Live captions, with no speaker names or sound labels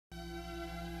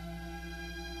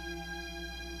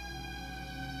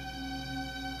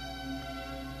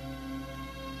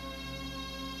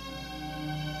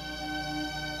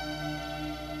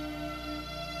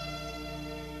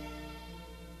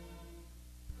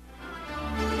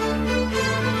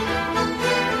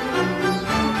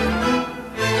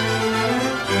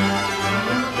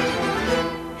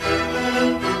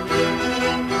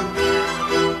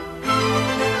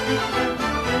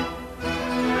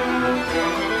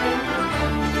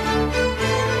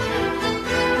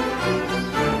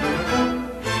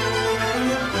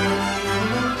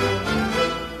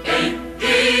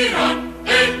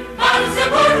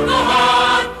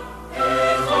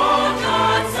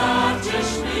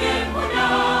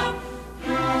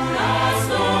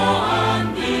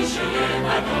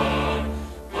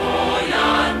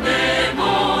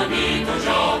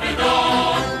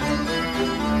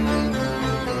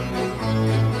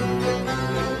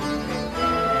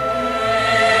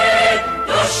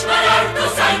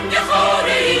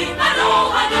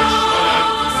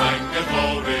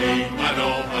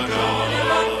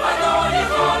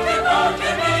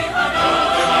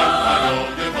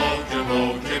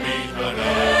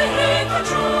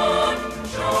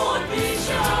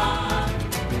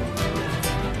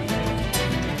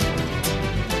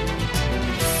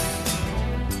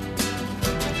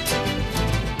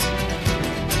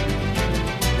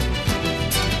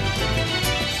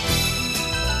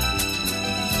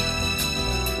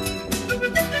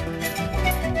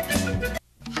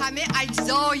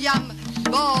اجزایم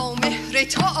با مهر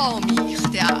تو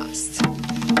آمیخته است،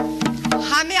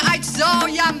 همه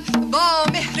اجزایم با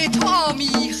مهر تو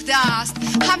آمیخته است،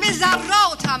 همه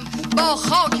ذراتم با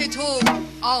خاک تو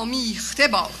آمیخته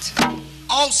باد.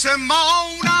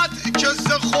 آسمانت که ز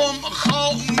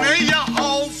خمخانه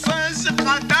حافظ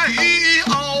قدحی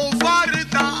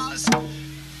آورده است،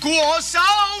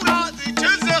 کوهسارت که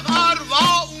ز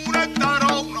قروان در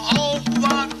آن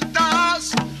آورده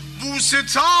است،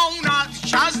 بوستانت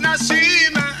که از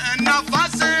نسیم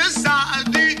نفس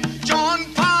سعدی جان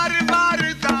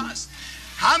پرورده است.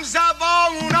 هم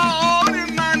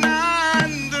زبانان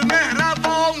منند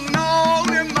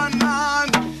مهربانان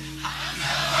منند،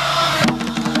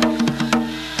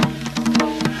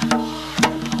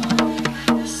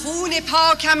 خون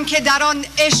پاکم که در آن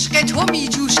عشق تو می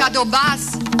جوشد و بس،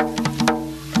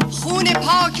 خون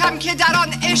پاکم که در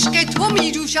آن عشق تو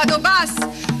می جوشد و بس،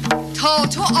 تا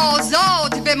تو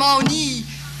آزاد بمانی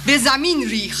به زمین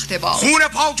ریخته باد. خون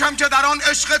پاکم که در آن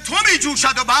عشق تو می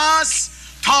جوشد و بس،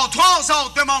 تا تو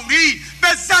آزاد بمانی به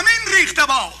زمین ریخته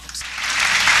باد.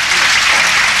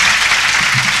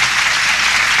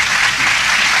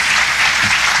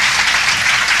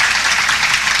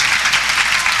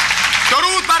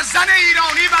 درود بر زن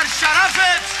ایرانی، بر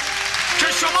شرفت که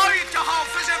شمایید که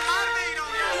حافظ مرد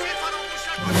ایرانی هستید. فراموش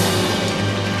نکنید.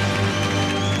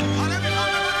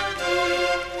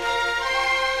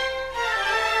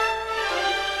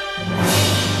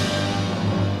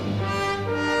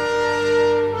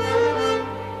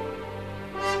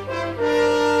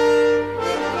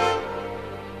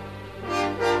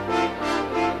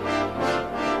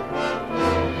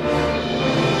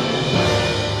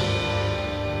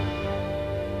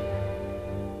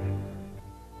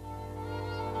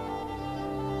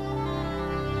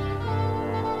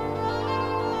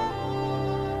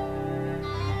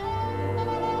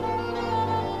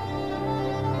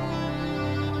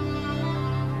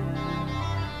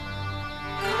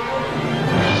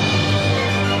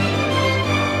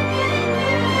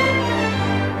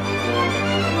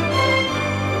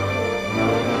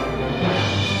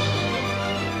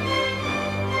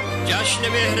 جشن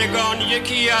مهرگان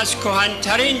یکی از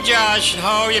کهن‌ترین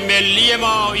جشن‌های ملی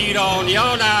ما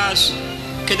ایرانیان است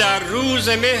که در روز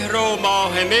مهر و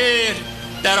ماه مهر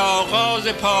در آغاز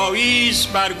پاییز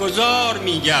برگزار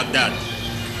می‌گردد.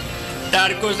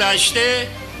 در گذشته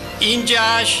این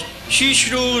جشن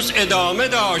 6 روز ادامه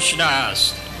داشته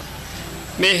است.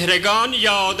 مهرگان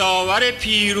یادآور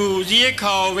پیروزی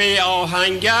کاوه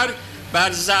آهنگر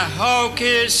بر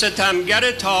ضحاک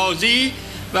ستمگر تازی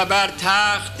و بر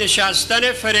تخت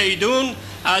نشستن فریدون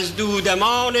از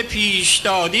دودمان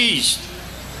پیشدادی است.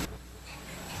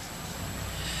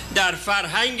 در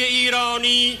فرهنگ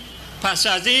ایرانی پس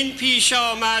از این پیش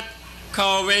آمد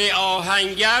کاوه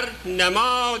آهنگر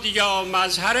نماد یا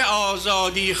مظهر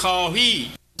آزادی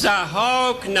خواهی،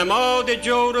 ضحاک نماد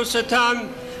جور و ستم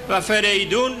و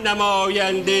فریدون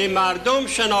نماینده مردم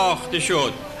شناخته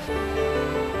شد.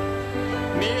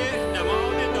 مهر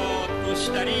نماد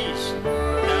دادگستری است.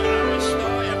 در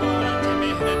اوستا عبارت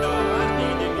مهر داور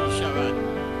دیده می شود.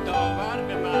 داور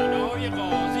به معنای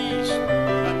قاضی است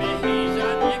و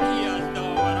مهریزن یکی از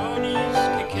داورانی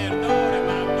است که کردار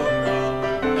مردم را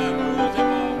در روز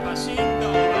واپسین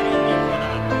داوری می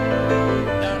کند.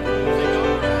 در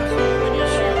روزگار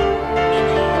هخامنشیان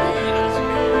نگاره‌ای از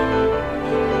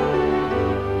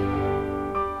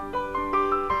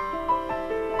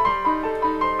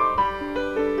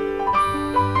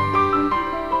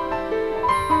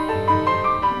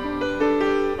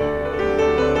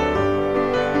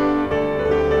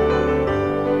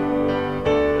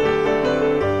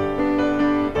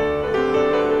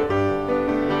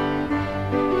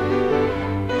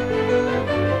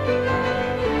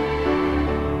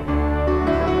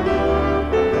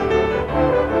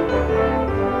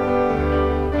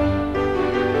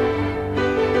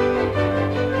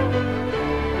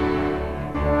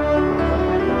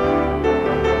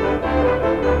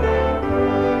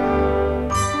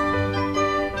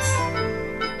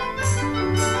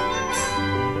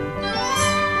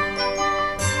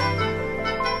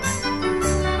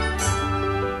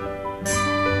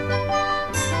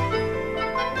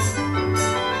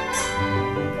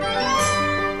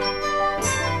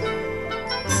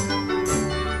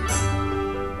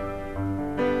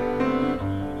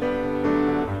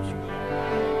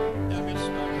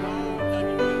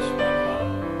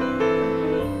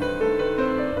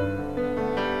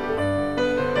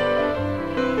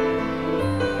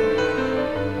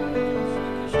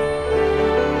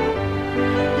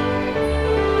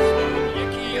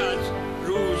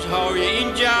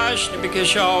به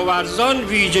کشاورزان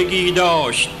ویژگی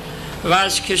داشت. و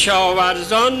از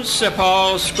کشاورزان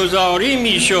سپاسگزاری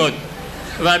میشد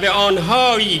و به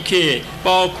آنهایی که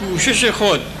با کوشش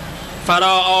خود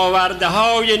فراآورده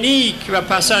های نیک و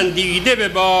پسندیده به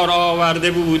بار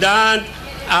آورده بودند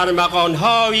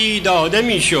ارمغانهایی داده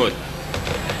میشد.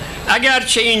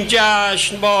 اگرچه این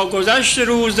جشن با گذشت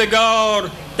روزگار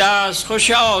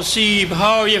دستخوش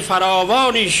آسیب‌های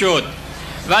فراوانی شد،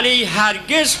 ولی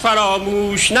هرگز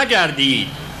فراموش نگردید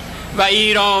و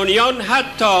ایرانیان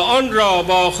حتی آن را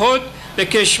با خود به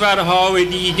کشورهای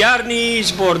دیگر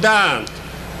نیز بردند.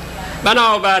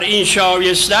 بنابراین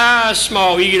شایسته است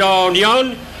ما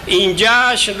ایرانیان این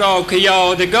جشن را که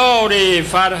یادگار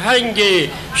فرهنگ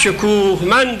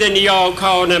شکوهمند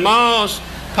نیاکان ماست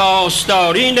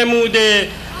پاسداری نموده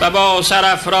و با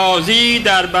سرافرازی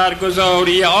در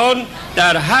برگزاری آن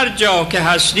در هر جا که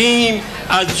هستیم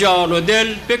از جان و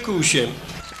دل بکوشیم.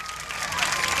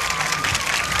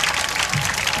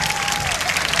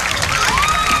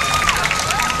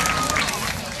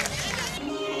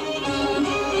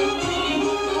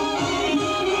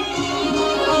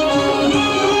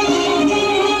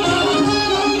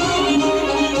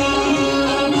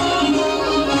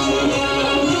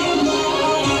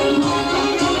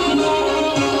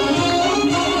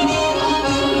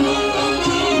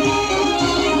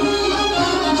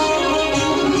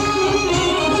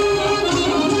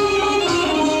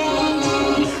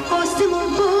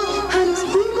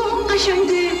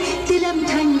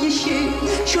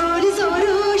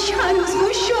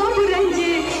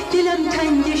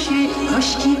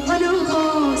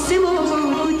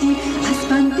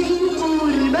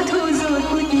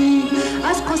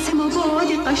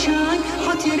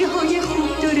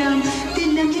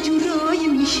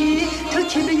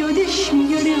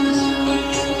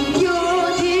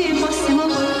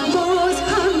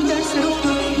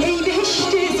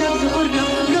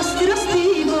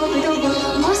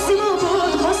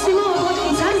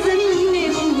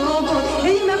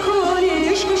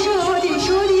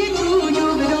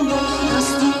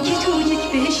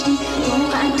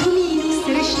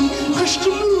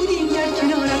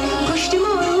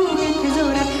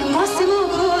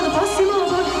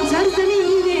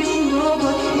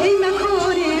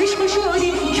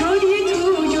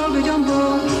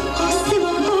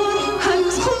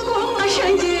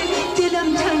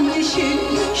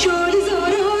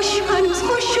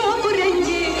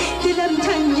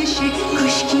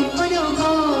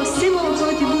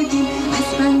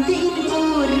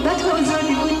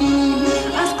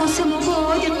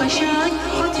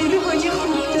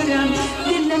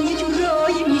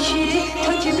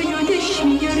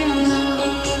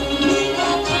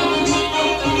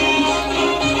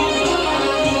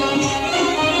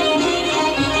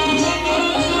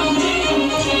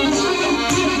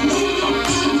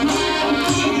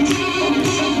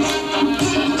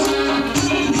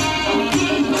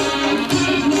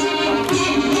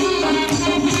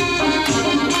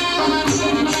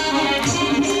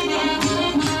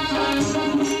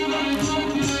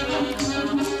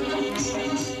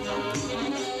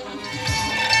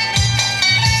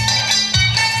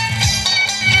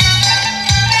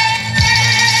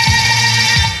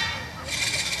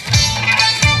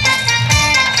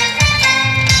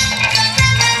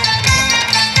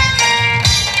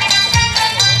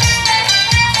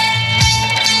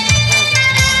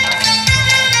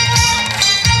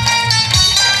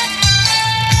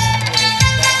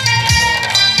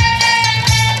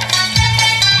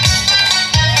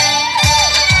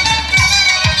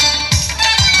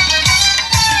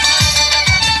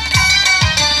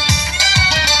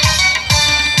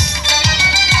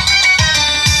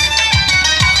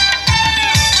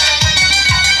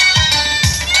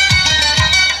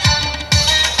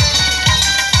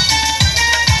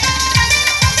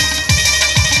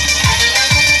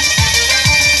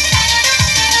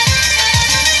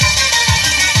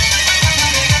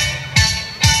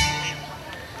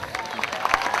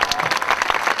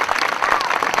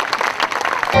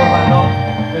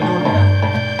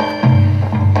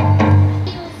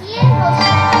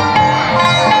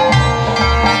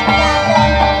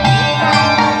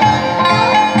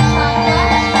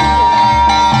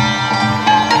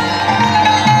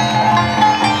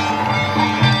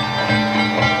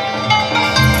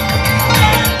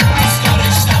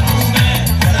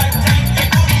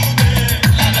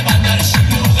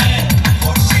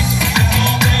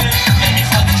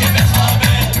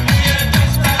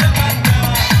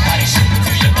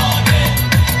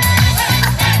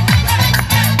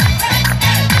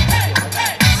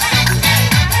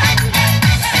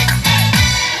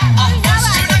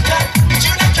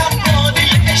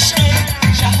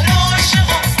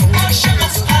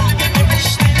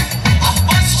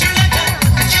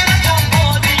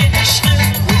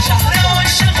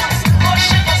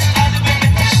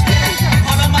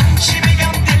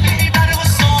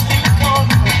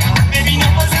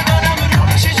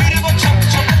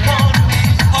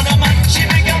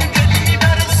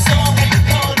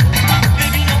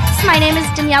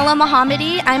 Ella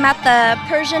Mohammadi. I'm at the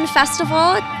Persian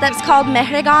festival that's called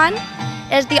Mehregan.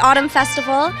 It's the autumn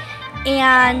festival,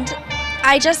 and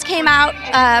I just came out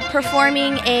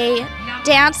performing a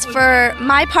dance for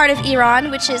my part of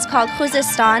Iran, which is called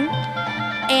Khuzestan.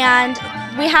 And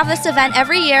we have this event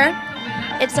every year.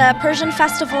 It's a Persian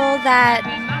festival that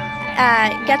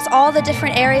gets all the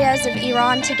different areas of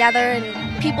Iran together, and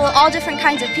people, all different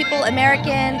kinds of people,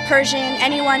 American, Persian,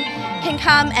 anyone can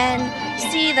come and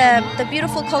see the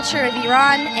beautiful culture of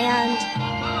Iran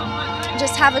and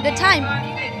just have a good time.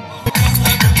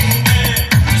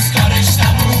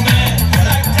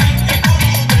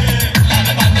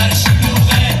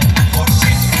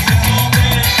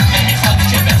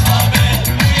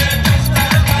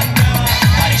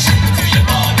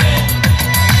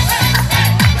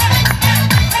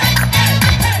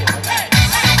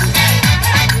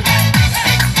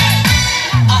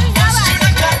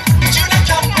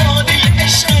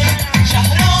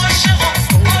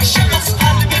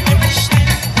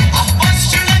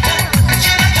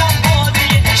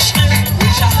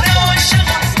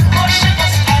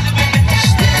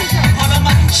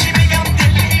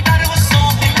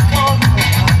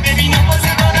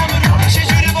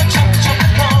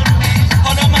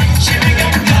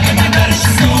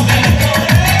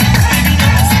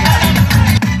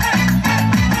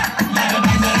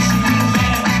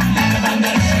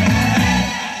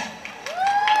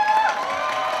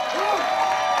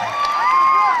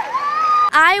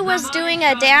 I was doing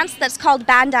a dance that's called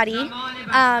Bandari.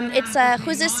 It's a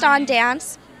Khuzestan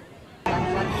dance.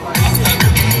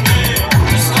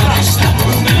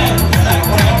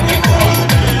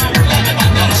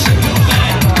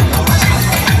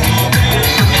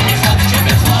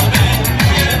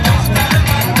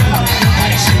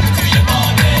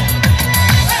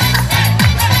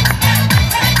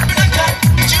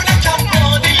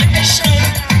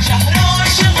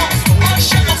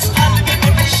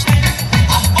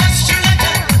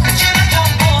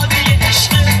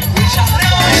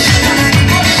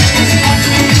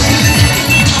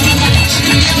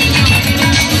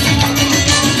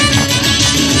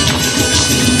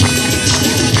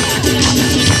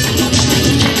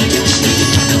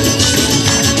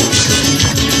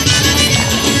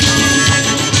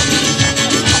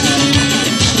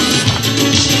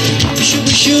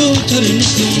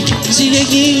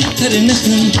 زیگی تر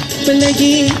نخم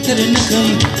بلگی تر نخم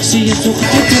سی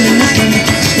سخت تر نخم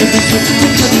بده سخت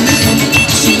تر نخم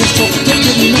سی سخت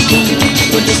تر نخم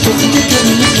بده سخت تر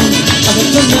نخم اگر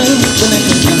تنه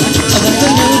بنکنم اگر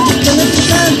تنه بنکنم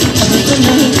اگر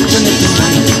تنه بنکنم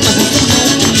اگر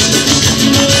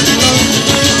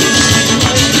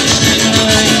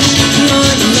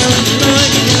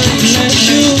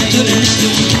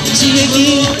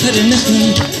زیگی تر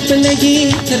نخم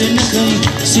بلگی تر نخم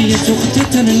سی سخت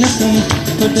تر نخم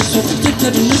بده سخت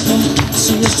تر نخم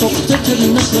سی سخت تر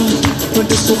نخم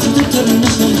بده سخت تر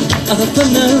نخم اگر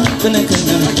تنه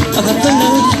بنکنم اگر تنه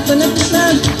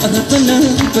بنکنم اگر تنه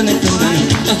بنکنم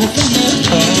اگر تنه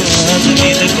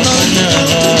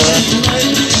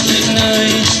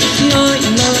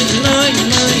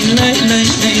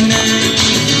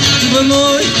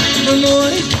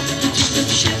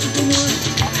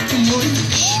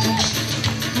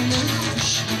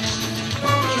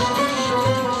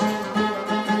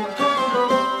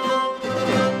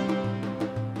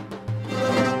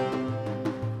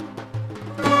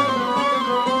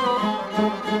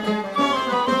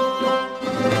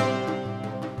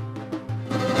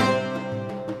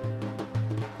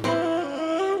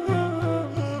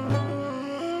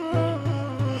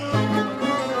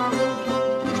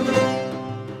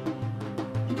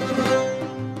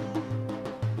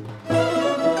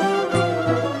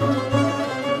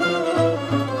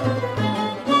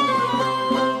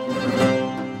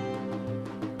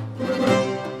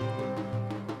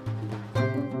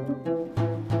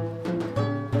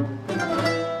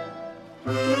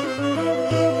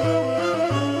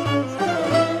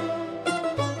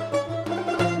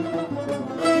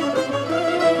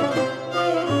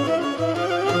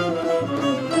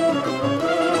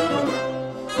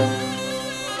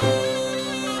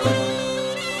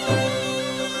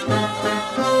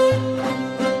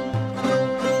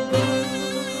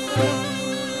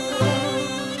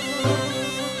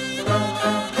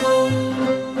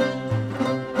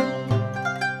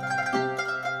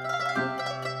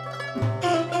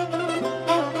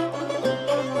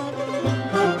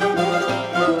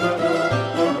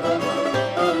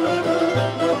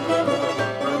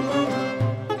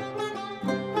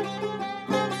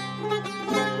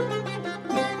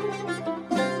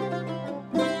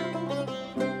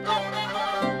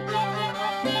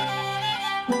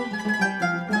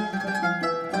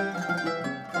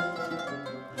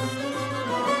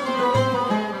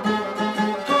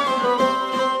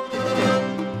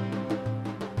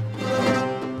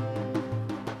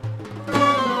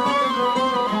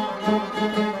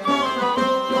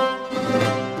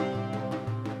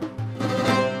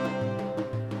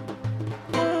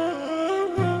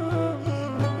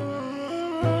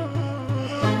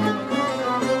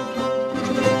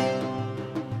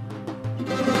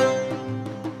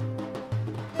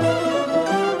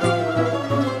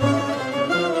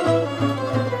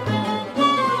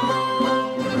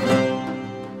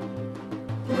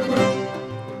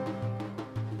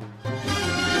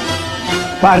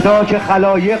فردا که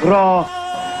خلایق را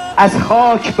از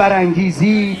خاک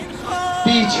برانگیزی،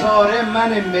 بیچاره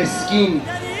من مسکین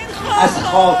از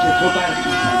خاک تو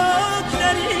برخیزم.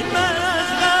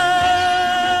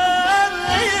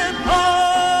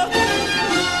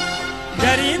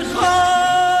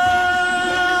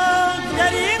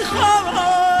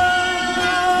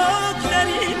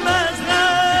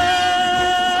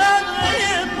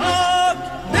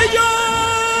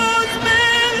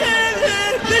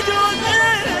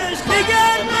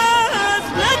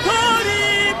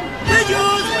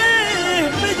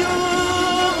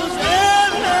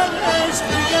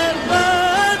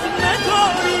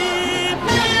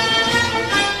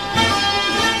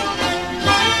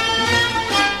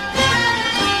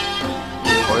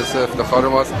 افتخار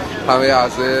ماست همه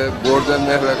اعضای برد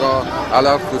مهرگان،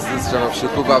 علاوه خصوص جناب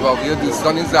شکوه و باقی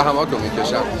دوستان این زحمات رو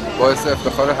میکشن. باعث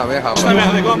افتخار همه جشن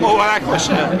مهرگان مبارک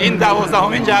باشه. این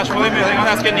 12مین جشنواره مهرگان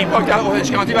است که نیپاک در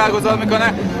اورنج کانتی برگزار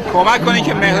میکنه. کمک کنید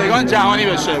که مهرگان جهانی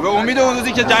بشه. به امید اون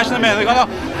روزی که جشن مهرگان رو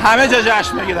همه جا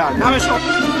جشن بگیرن. همه شما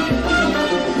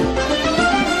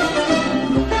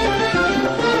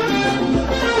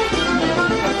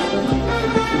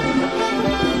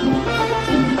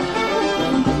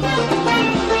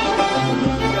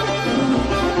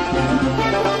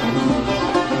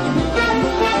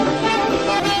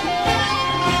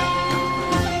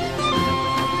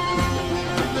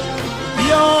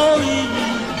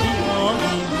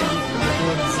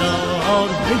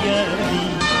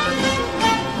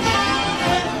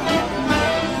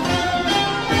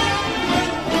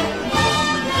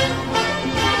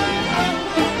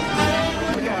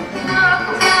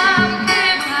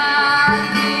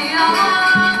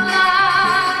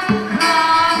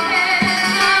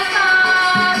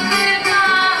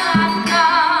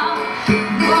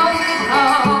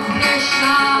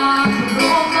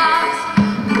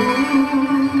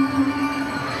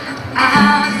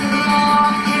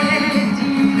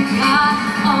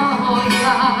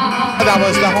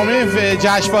دوازدهمین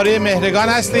جشنواره مهرگان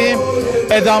هستیم.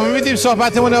 ادامه میدیم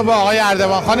صحبتمون رو با آقای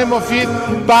اردوان. خانم مفید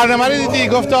برنامه رو دیدی؟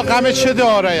 گفتا غم چه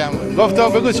دارایم؟ گفتا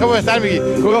بگو چه بهتر میگی؟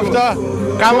 گفتا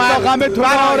غم تو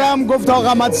دارم، گفتا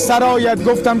غمت سرایت،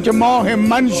 گفتم که ماه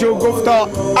من شو، گفتا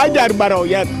اگر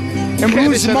برایت.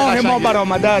 امروز ماه ما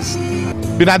برآمده است.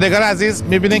 بینندگان عزیز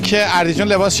میبینین که اردیجان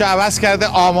لباسش عوض کرده،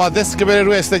 آماده است که بره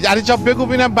روی استیج. اردیجان بگو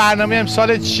ببینم برنامه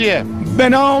امسال چیه؟ به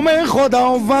نام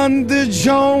خداوند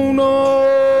جان و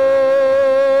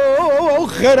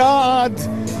خرد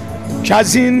که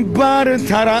از این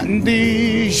برتر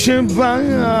اندیشه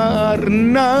بر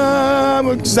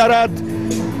نگذرد.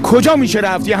 کجا میشه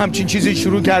رفت یه همچین چیزی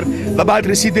شروع کرد و بعد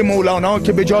رسید مولانا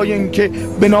که به جای اینکه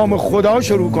به نام خدا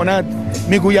شروع کند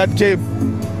میگوید که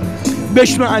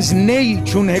بشنو از نی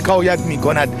چون حکایت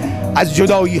میکند، از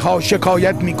جدایی ها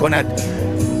شکایت میکند.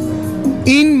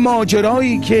 این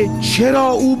ماجرایی که چرا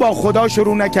او با خدا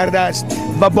شروع نکرده است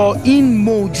و با این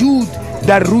موجود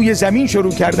در روی زمین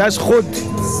شروع کرده است،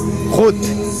 خود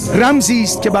رمزی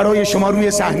است که برای شما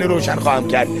روی صحنه روشن خواهم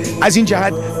کرد. از این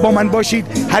جهت با من باشید،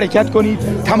 حرکت کنید،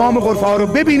 تمام غرفه ها رو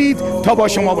ببینید تا با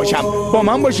شما باشم. با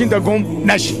من باشین تا گم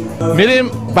نشید. میریم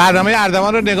برنامه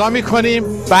اردوان رو نگاه میکنیم،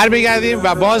 برمیگردیم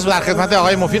و باز در خدمت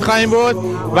آقای مفید خواهیم بود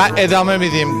و ادامه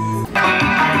میدیم.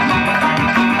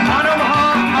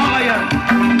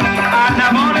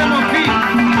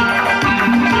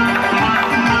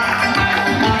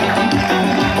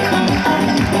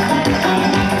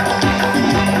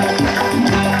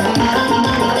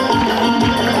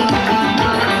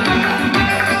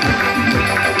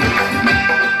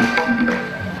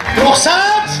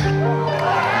 رخصت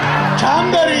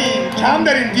کم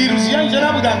داریم دیروزی ها اینجا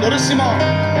نبودن، درستی؟ ما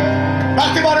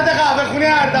وقتی وارد قهوه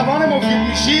خونه اردوان مفید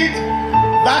میشید،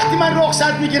 وقتی من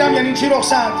رخصت میگیرم یعنی چی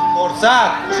رخصت؟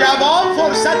 جواب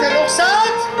رخصت.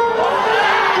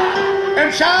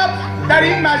 امشب در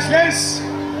این مجلس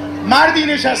مردی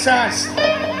نشسته است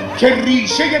که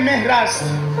ریشه مهر است،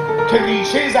 که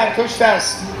ریشه زرتشت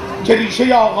است، که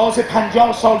ریشه آغاز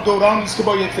 50 سال دورانی است که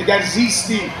با یکدیگر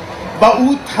زیستیم و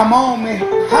او تمام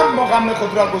هم و غم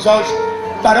خود را گذاشت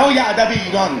برای ادب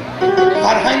ایران.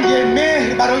 فرهنگ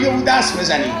مهر برای او دست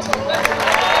بزنید.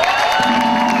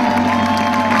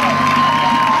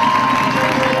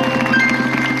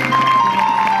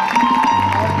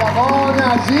 اردوان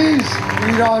عزیز،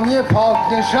 ایرانی پاک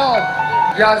نژاد،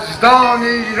 یزدان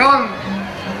ایران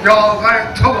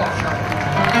یاور تو باشد.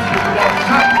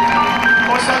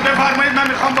 استاد بفرمایید، من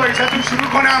میخوام با عزتون شروع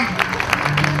کنم.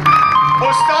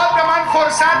 استاد به من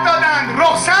فرصت دادند،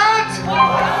 رخصت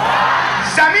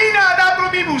زمین ادب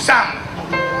رو میبوسم.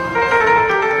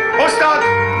 استاد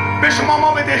به شما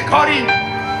ما بدهکاریم،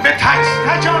 به تک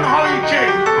تک آنهایی که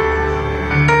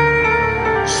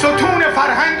ستون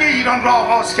فرهنگ ایران را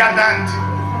آغاز کردند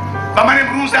و من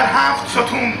امروز در 7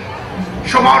 ستون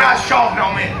شما را از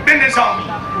شاهنامه به نظامی،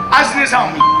 از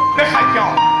نظامی به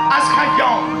خیام، از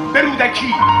خیام به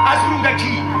رودکی، از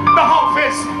رودکی به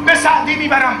حافظ به سعدی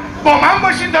میبرم. با من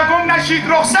باشین تا گم نشید.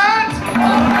 رخصت.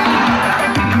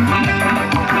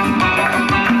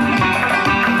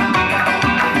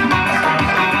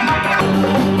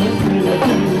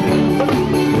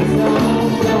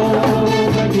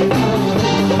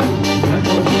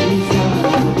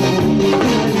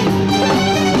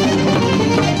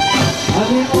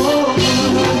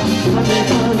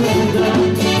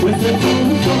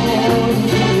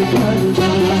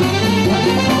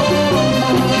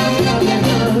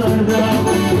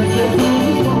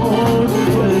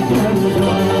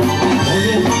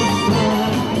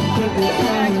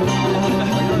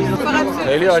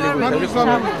 خیلی عالی بود، خیلی خوب.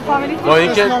 با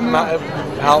اینکه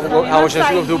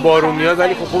هواشناسی گفت تو بارون میاد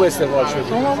ولی خوب استقبال شد.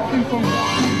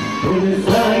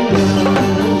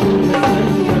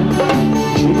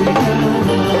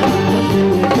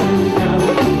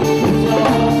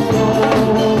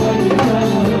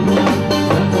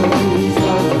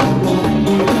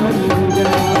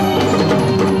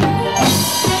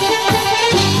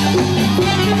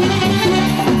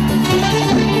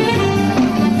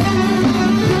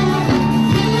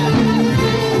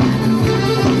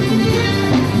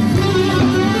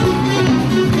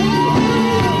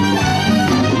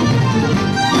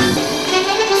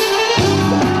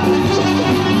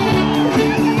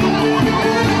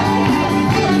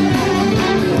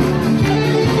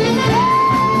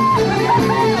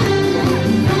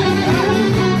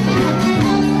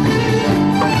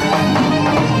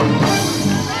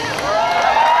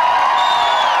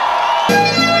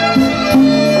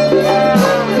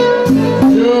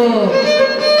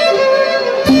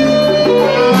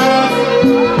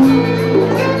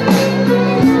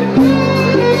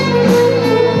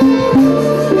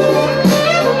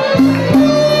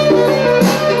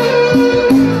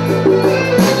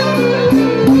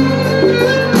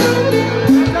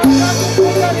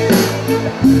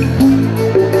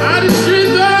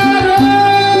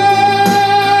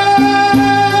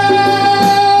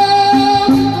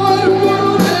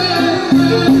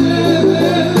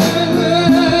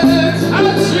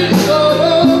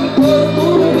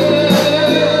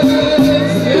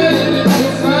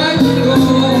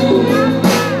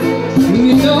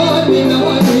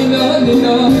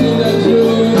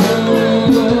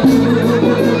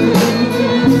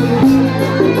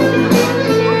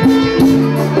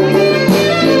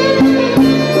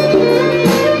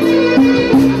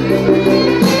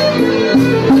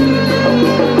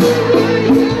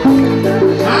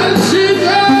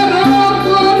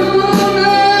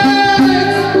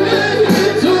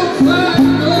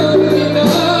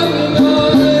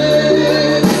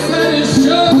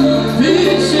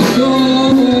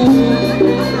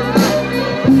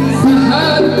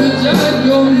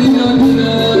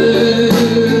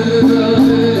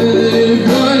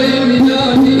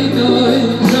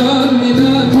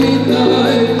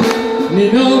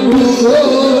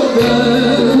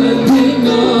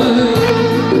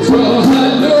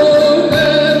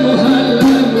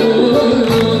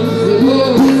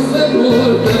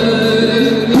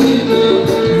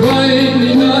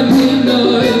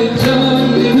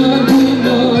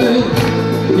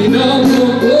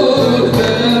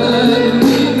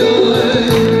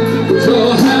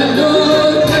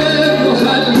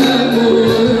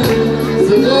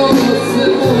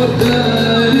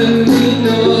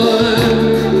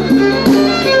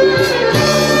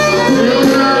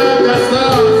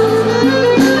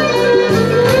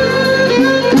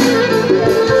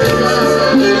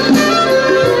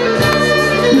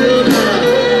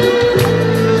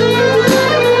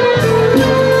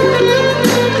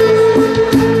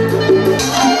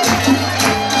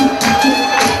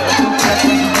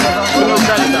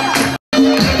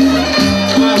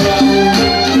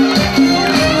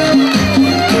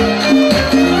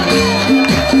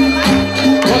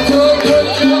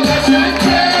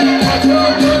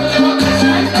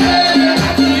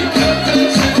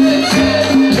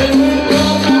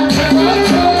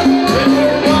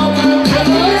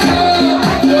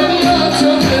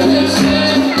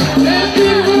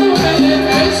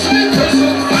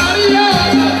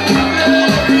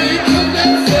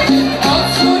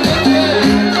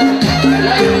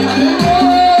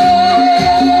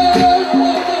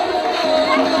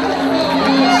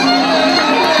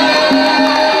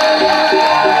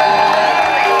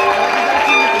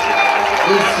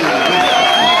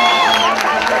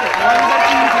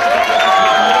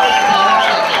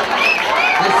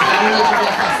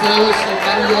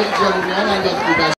 من یاد جوونیان انداختی